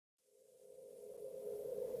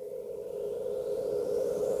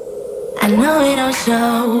I know it don't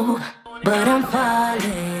show, but I'm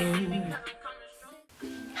falling.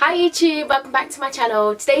 Hi YouTube, welcome back to my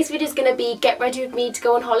channel. Today's video is going to be get ready with me to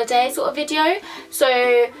go on holiday sort of video. So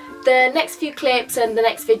the next few clips and the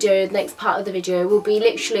next video, the next part of the video will be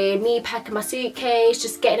literally me packing my suitcase,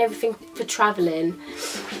 just getting everything for travelling.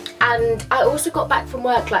 And I also got back from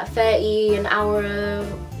work like an hour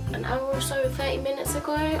or so, 30 minutes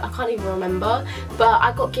ago, I can't even remember, but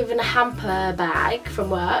I got given a hamper bag from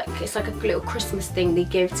work. It's like a little Christmas thing they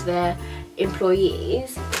give to their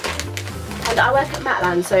employees, and I work at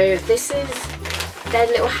Matland, so this is their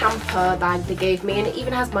little hamper bag they gave me, and it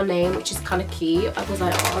even has my name, which is kind of cute. I was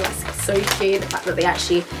like, oh, that's so cute, the fact that they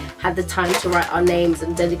actually had the time to write our names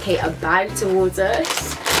and dedicate a bag towards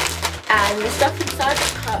us. And the stuff inside the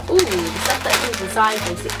stuff that comes inside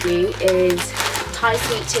basically is Thai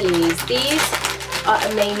sweet chilies. These are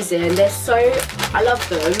amazing. They're so, I love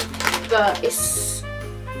them, but it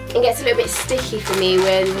gets a little bit sticky for me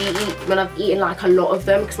when I've eaten like a lot of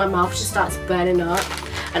them, because my mouth just starts burning up,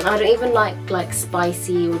 and I don't even like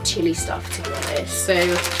spicy or chili stuff, to be honest, so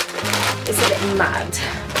it's a bit mad.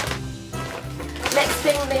 Next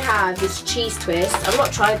thing they have is cheese twist. I've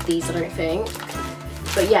not tried these, I don't think,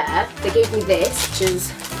 but yeah, they gave me this, which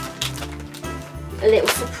is a little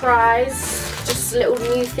surprise. Just a little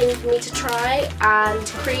new thing for me to try. And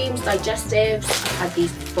creams, digestives, I've had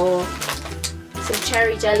these before. Some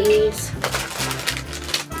cherry jellies,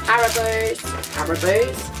 Haribos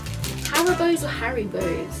or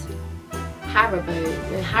Haribos?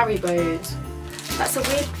 Haribos.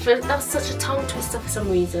 That's such a tongue twister for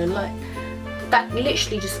some reason. Like, that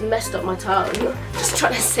literally just messed up my tongue. Just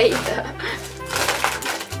trying to say that.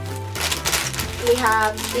 We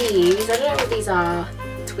have these, I don't know what these are.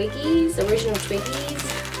 Twiggies, original Twiggies.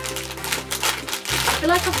 I feel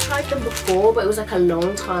like I've tried them before, but it was like a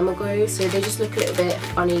long time ago, so they just look a little bit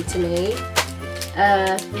funny to me.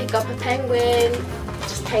 Pick up a penguin,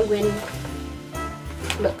 just penguin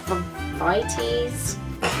McVitie's.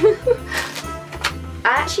 I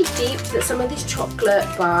actually deeped that some of these chocolate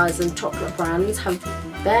bars and chocolate brands have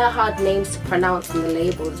very hard names to pronounce on the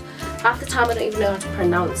labels. Half the time I don't even know how to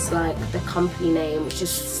pronounce like the company name, which is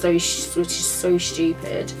so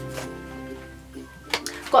stupid.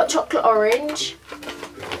 Got chocolate orange,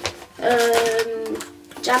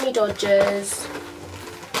 jammy Dodgers,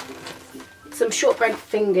 some shortbread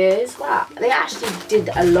fingers. Wow, they actually did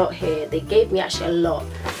a lot here. They gave me actually a lot.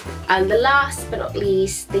 And the last but not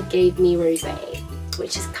least, they gave me rosé,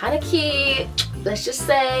 which is kind of cute, let's just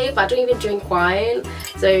say, but I don't even drink wine,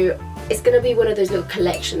 so it's going to be one of those little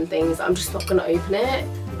collection things. I'm just not going to open it.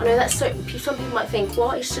 I know that's so, some people might think,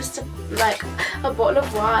 what, it's just a bottle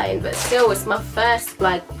of wine, but still, it's my first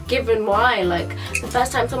like given wine, like the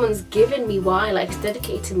first time someone's given me wine, like it's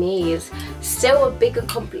dedicated to me. Is still a big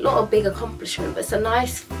not a big accomplishment, but it's a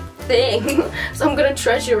nice thing. So I'm going to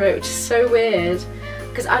treasure it, which is so weird,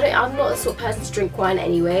 because I'm not the sort of person to drink wine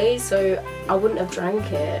anyway, so I wouldn't have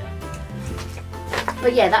drank it.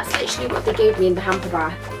 But yeah, that's literally what they gave me in the hamper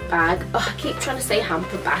bag. Oh, I keep trying to say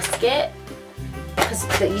hamper basket, because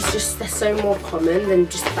they're so more common than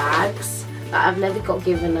just bags. Like, I've never got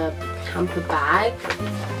given a hamper bag,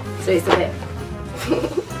 so it's a bit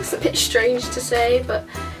it's a bit strange to say, but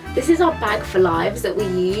this is our bag for lives that we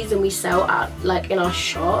use and we sell at like in our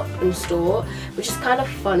shop and store, which is kind of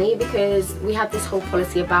funny because we have this whole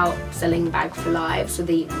policy about selling bag for lives, so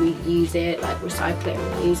we use it, like recycle it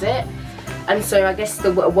and reuse it. And so I guess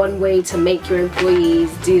the one way to make your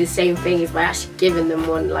employees do the same thing is by actually giving them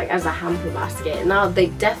one like as a hamper basket. Now they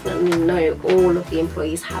definitely know all of the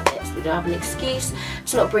employees have it, so they don't have an excuse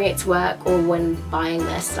to not bring it to work or when buying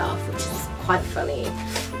their stuff, which is quite funny.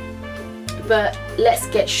 But let's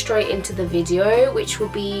get straight into the video, which will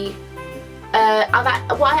be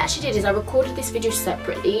what I actually did is I recorded this video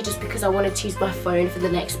separately just because I wanted to use my phone for the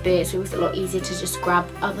next bit, so it was a lot easier to just grab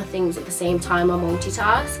other things at the same time or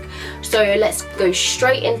multitask. So let's go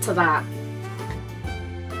straight into that.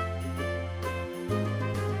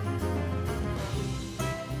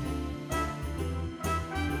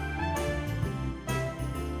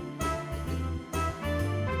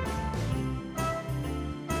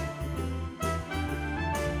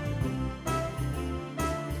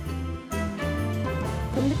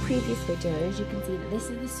 From the previous videos, you can see that this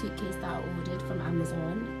is the suitcase that I ordered from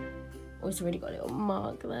Amazon. Oh, it's already got a little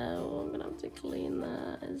mark there. Oh, I'm gonna have to clean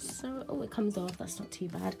that. Oh, it comes off, that's not too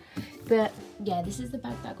bad. But yeah, this is the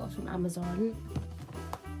bag that I got from Amazon.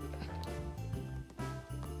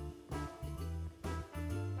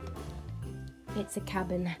 It's a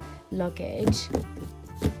cabin luggage,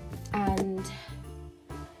 and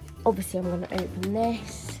obviously I'm gonna open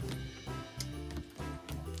this.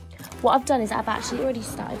 what I've done is I've actually already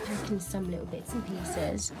started packing some little bits and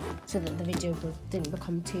pieces so that the video didn't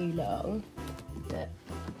become too long. But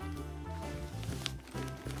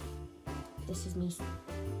this is me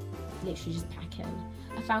literally just packing.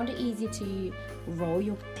 I found it easier to roll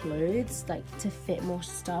your clothes, like to fit more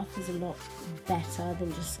stuff is a lot better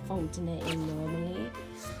than just folding it in normally.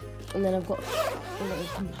 And then I've got a little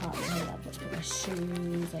compartment here that I've got to put my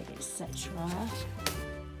shoes, like etc.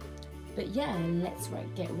 But yeah, let's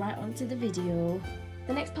get right onto the video.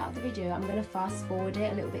 The next part of the video, I'm going to fast forward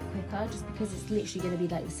it a little bit quicker just because it's literally going to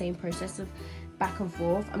be like the same process of back and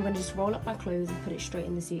forth. I'm going to just roll up my clothes and put it straight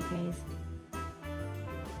in the suitcase.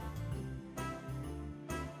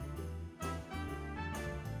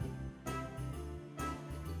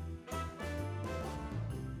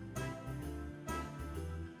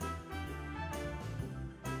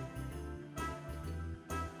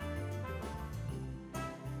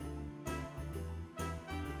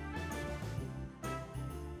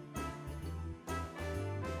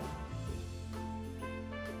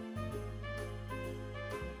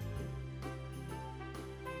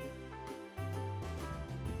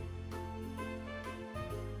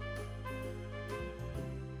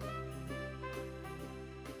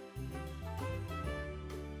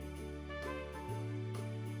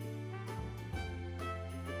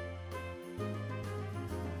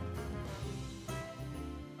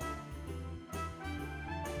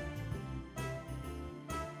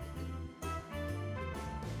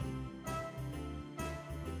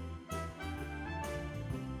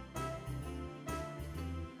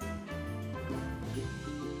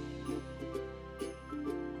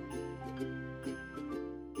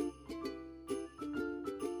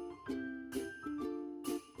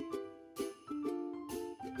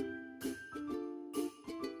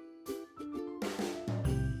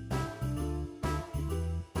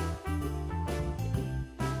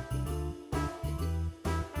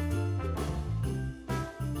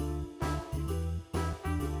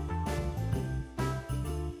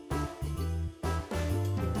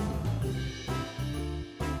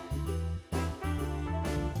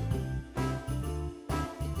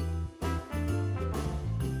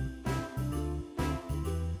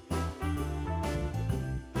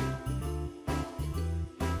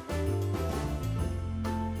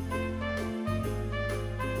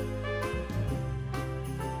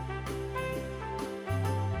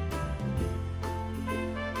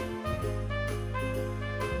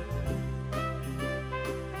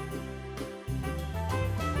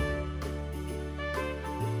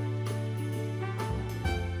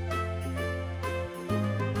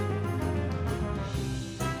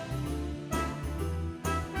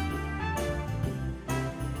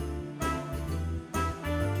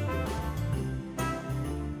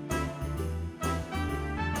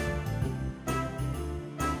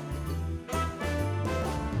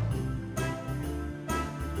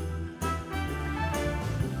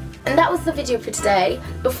 And that was the video for today.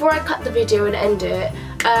 Before I cut the video and end it,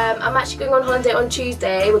 I'm actually going on holiday on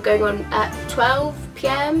Tuesday. We're going on at 12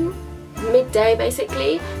 PM, midday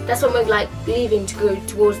basically. That's when we're like leaving to go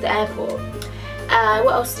towards the airport.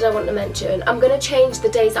 What else did I want to mention? I'm going to change the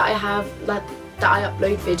days that I have, like, that I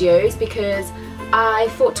upload videos, because I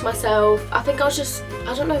thought to myself, I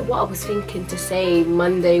don't know what I was thinking to say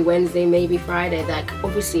Monday, Wednesday, maybe Friday. Like,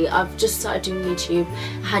 obviously I've just started doing YouTube,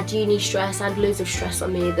 I had uni stress, I had loads of stress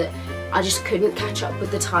on me that I just couldn't catch up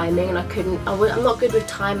with the timing, and I'm not good with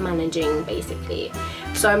time managing basically.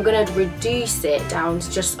 So I'm going to reduce it down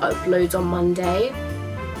to just uploads on Monday.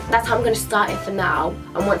 That's how I'm going to start it for now,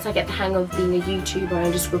 and once I get the hang of being a YouTuber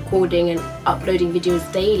and just recording and uploading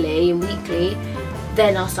videos daily and weekly,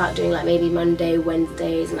 then I'll start doing like maybe Monday,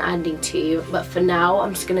 Wednesdays and adding to. But for now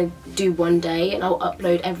I'm just gonna do one day and I'll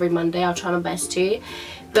upload every Monday. I'll try my best to.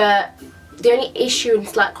 But the only issue and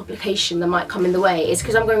slight complication that might come in the way is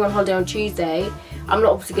because I'm going on holiday on Tuesday. I'm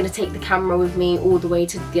not obviously going to take the camera with me all the way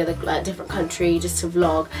to the other different country just to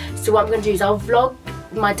vlog. So what I'm going to do is I'll vlog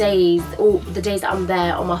my days, all the days that I'm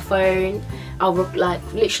there, on my phone. I'll like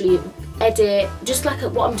literally edit just like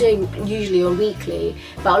what I'm doing usually on weekly,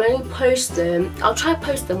 but I'll only post them. I'll try to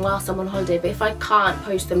post them whilst I'm on holiday, but if I can't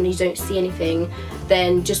post them and you don't see anything,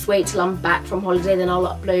 then just wait till I'm back from holiday, then I'll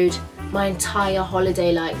upload my entire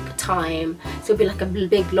holiday like time. So it'll be like a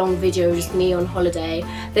big long video just me on holiday.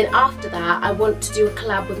 Then after that I want to do a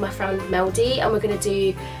collab with my friend Melody, and we're going to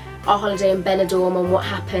do our holiday in Benidorm and what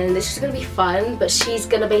happened. This is going to be fun, but she's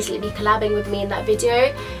going to basically be collabing with me in that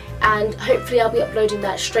video, and hopefully I'll be uploading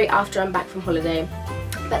that straight after I'm back from holiday.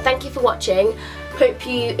 But thank you for watching. Hope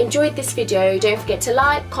you enjoyed this video. Don't forget to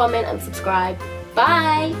like, comment and subscribe.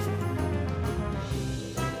 Bye!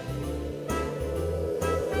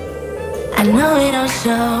 I know it don't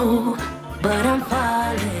show, but I'm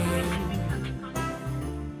falling.